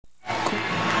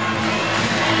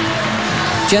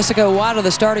Jessica Iwata,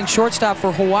 the starting shortstop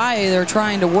for Hawaii, they're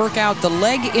trying to work out the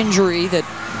leg injury that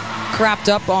cropped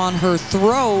up on her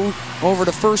throw over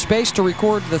to first base to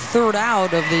record the third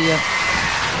out of the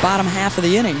bottom half of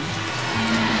the inning.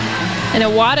 And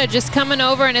Iwata just coming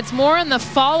over, and it's more in the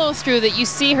follow-through that you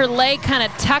see her leg kind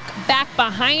of tuck back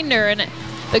behind her. And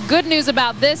the good news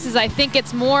about this is I think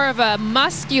it's more of a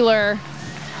muscular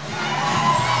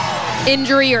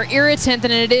injury or irritant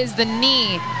than it is the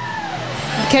knee.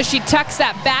 Because she tucks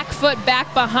that back foot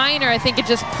back behind her, I think it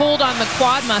just pulled on the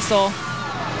quad muscle.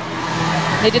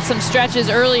 They did some stretches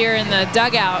earlier in the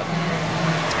dugout.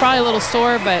 It's probably a little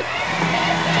sore, but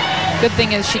good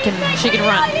thing is she can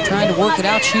run. Trying to work it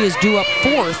out. She is due up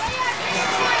fourth.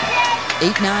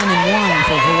 8-9-1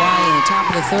 for Hawaii in the top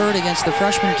of the third against the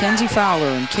freshman Kenzie Fowler.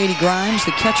 And Katie Grimes,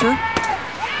 the catcher,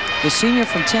 the senior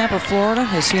from Tampa, Florida,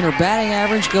 has seen her batting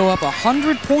average go up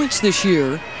 100 points this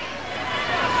year.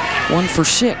 1 for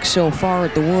 6 so far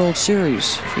at the World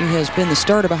Series. She has been the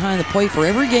starter behind the plate for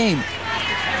every game.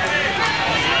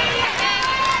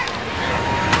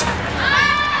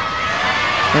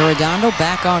 Arredondo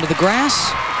back onto the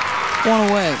grass.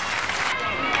 1 away.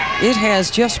 It has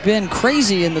just been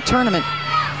crazy in the tournament.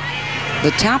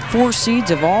 The top 4 seeds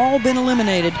have all been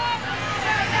eliminated.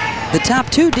 The top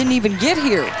 2 didn't even get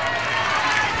here.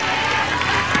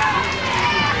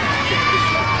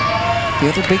 The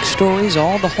other big stories,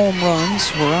 all the home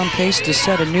runs. We're on pace to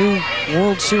set a new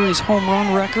World Series home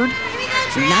run record.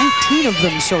 19 of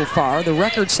them so far. The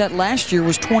record set last year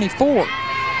was 24.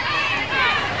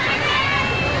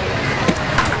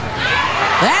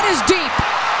 That is deep,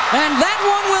 and that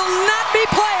one will not be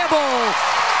playable.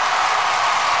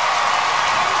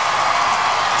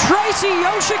 Tracy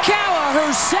Yoshikawa,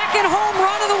 her second home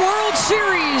run of the World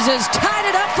Series, has tied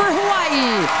it up for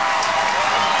Hawaii.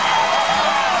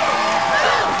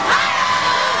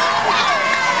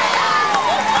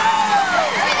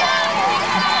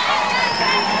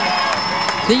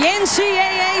 The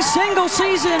NCAA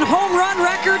single-season home run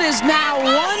record is now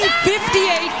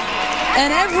 158,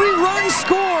 and every run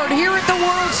scored here at the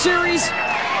World Series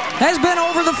has been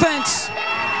over the fence.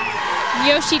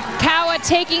 Yoshikawa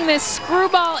taking this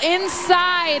screwball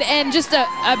inside, and just a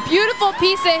beautiful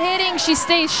piece of hitting. She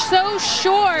stays so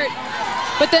short,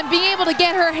 but then being able to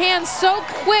get her hands so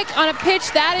quick on a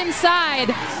pitch that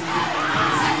inside.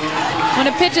 When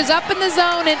a pitch is up in the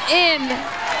zone and in,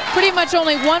 pretty much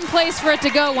only one place for it to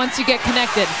go once you get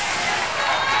connected.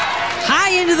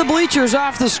 High into the bleachers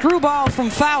off the screwball from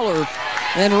Fowler,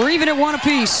 and we're even at 1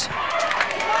 apiece.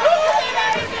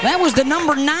 That was the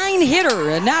number 9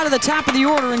 hitter, and now to the top of the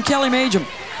order in Kelly Majum.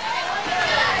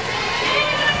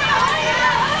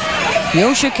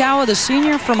 Yoshikawa, the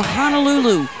senior from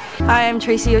Honolulu. Hi, I'm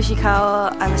Tracy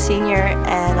Yoshikawa. I'm a senior,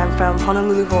 and I'm from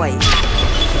Honolulu, Hawaii.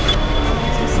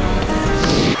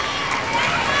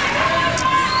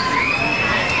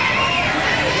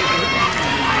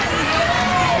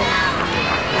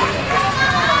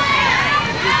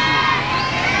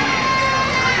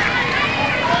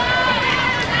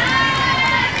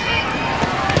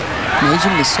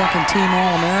 Majum, the second-team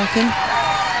All-American.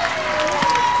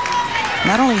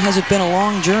 Not only has it been a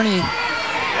long journey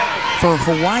for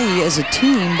Hawaii as a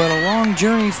team, but a long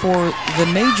journey for the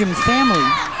Majum family.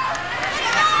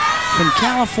 From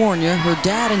California, her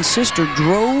dad and sister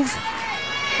drove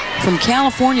from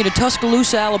California to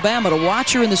Tuscaloosa, Alabama to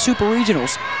watch her in the Super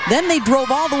Regionals. Then they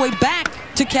drove all the way back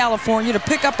to California to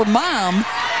pick up her mom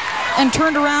and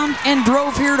turned around and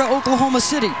drove here to Oklahoma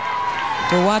City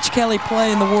to watch Kelly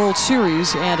play in the World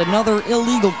Series, and another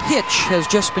illegal pitch has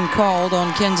just been called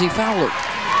on Kenzie Fowler.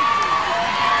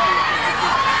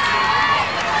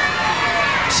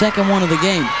 Second one of the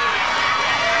game.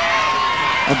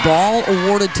 A ball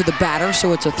awarded to the batter,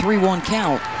 so it's a 3-1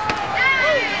 count.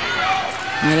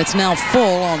 And it's now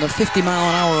full on the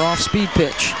 50-mile-an-hour off-speed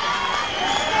pitch.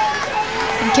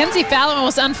 And Kenzie Fowler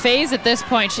was unfazed at this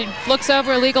point. She looks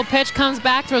over, illegal pitch, comes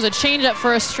back, throws a changeup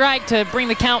for a strike to bring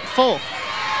the count full.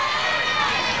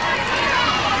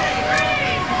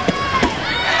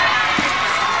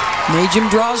 Majum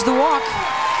draws the walk.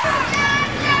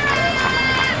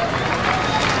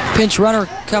 Pinch runner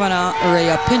coming out, or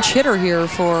a pinch hitter here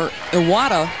for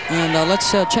Iwata, and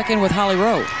let's check in with Holly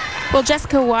Rowe. Well,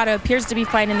 Jessica Iwata appears to be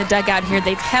fine in the dugout here.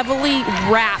 They've heavily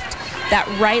wrapped that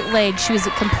right leg. She was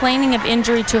complaining of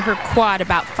injury to her quad,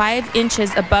 about 5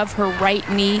 inches above her right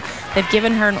knee. They've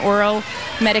given her an oral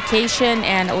medication,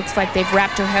 and it looks like they've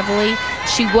wrapped her heavily.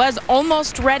 She was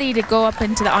almost ready to go up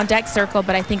into the on-deck circle,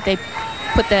 but I think they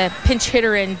put the pinch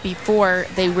hitter in before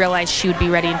they realized she would be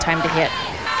ready in time to hit.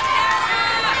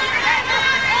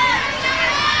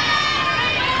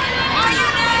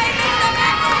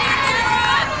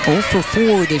 0 for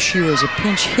 4 this year as a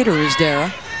pinch hitter is Dara.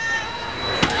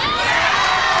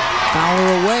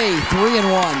 Fowler away,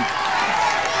 3-1.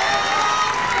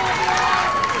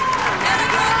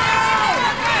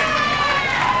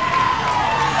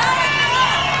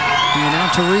 And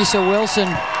now Teresa Wilson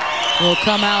will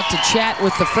come out to chat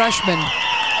with the freshman.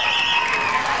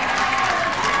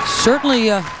 Certainly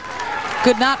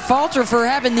could not falter for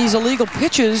having these illegal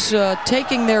pitches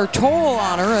taking their toll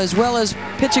on her, as well as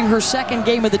pitching her second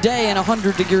game of the day in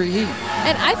 100-degree heat.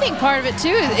 And I think part of it, too,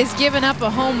 is giving up a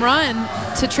home run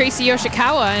to Tracy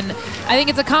Yoshikawa. And I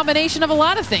think it's a combination of a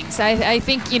lot of things. I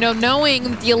think, you know,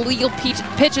 knowing the illegal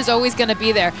pitch is always going to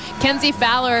be there. Kenzie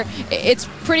Fowler, it's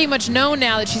pretty much known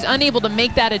now that she's unable to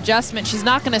make that adjustment. She's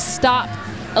not going to stop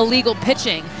illegal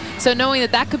pitching. So knowing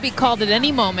that that could be called at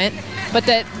any moment, but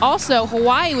that also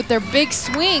Hawaii, with their big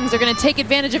swings, are going to take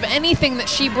advantage of anything that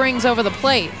she brings over the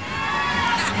plate.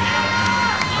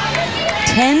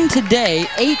 10 today,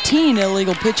 18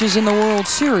 illegal pitches in the World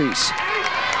Series.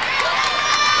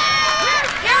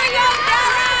 Here we go,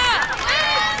 Dara!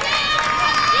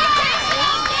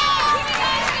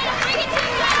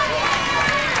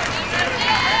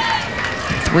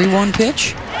 3-1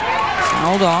 pitch,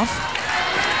 fouled off.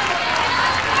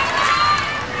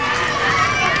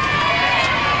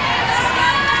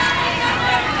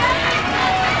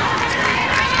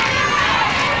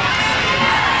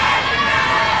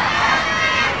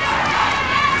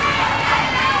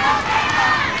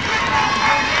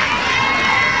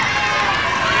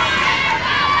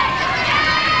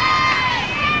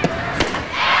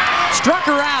 Struck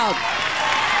her out.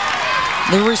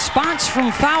 The response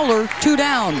from Fowler, 2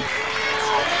 down.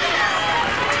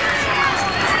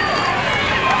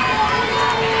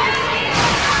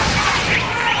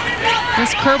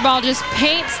 This curveball just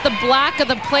paints the black of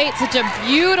the plate. Such a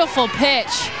beautiful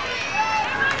pitch.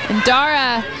 And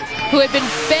Dara, who had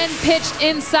been pitched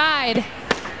inside,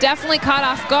 definitely caught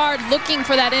off guard, looking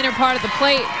for that inner part of the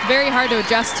plate. Very hard to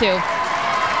adjust to.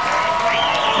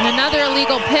 And another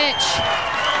illegal pitch.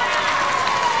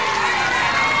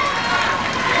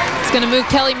 Going to move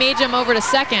Kelly Majum over to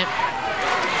second.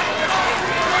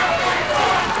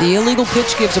 The illegal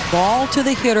pitch gives a ball to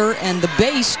the hitter and the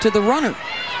base to the runner.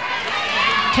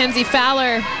 Kenzie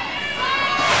Fowler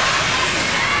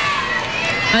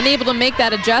unable to make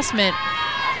that adjustment.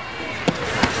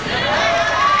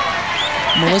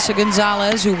 Melissa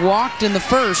Gonzalez, who walked in the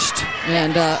first,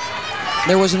 and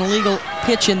there was an illegal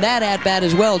pitch in that at-bat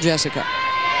as well, Jessica.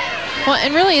 Well,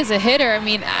 and really as a hitter, I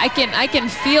mean, I can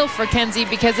feel for Kenzie,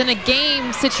 because in a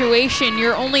game situation,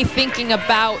 you're only thinking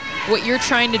about what you're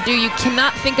trying to do. You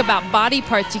cannot think about body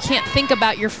parts. You can't think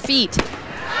about your feet.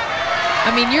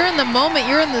 I mean, you're in the moment,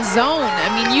 you're in the zone. I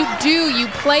mean, you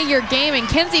play your game, and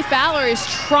Kenzie Fowler is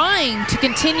trying to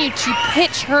continue to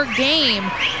pitch her game,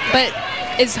 but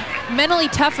as mentally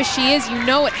tough as she is, you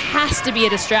know it has to be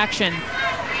a distraction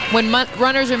when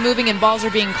runners are moving and balls are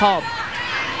being called.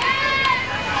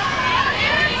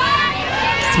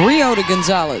 3-0 to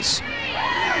Gonzalez.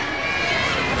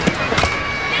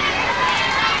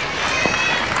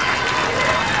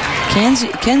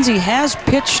 Kenzie has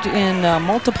pitched in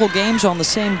multiple games on the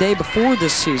same day before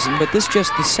this season, but this is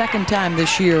just the second time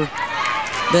this year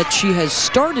that she has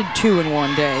started 2 in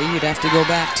one day. You'd have to go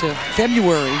back to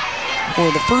February for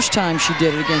the first time she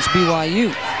did it against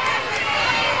BYU.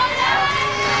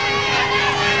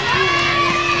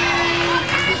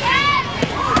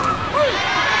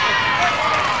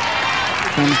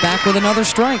 Comes back with another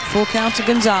strike. Full count to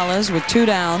Gonzalez with 2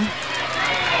 down.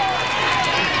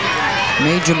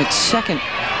 Majum at second.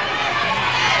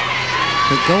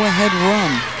 The go-ahead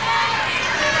run.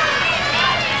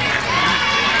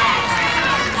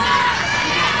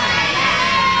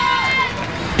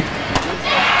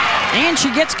 And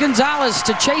she gets Gonzalez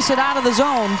to chase it out of the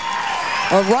zone.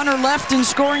 A runner left in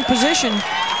scoring position.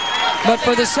 But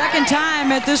for the second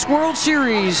time at this World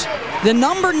Series, the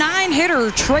number 9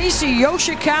 hitter, Tracy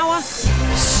Yoshikawa,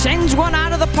 sends one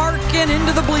out of the park and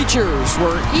into the bleachers.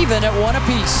 We're even at 1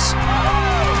 apiece.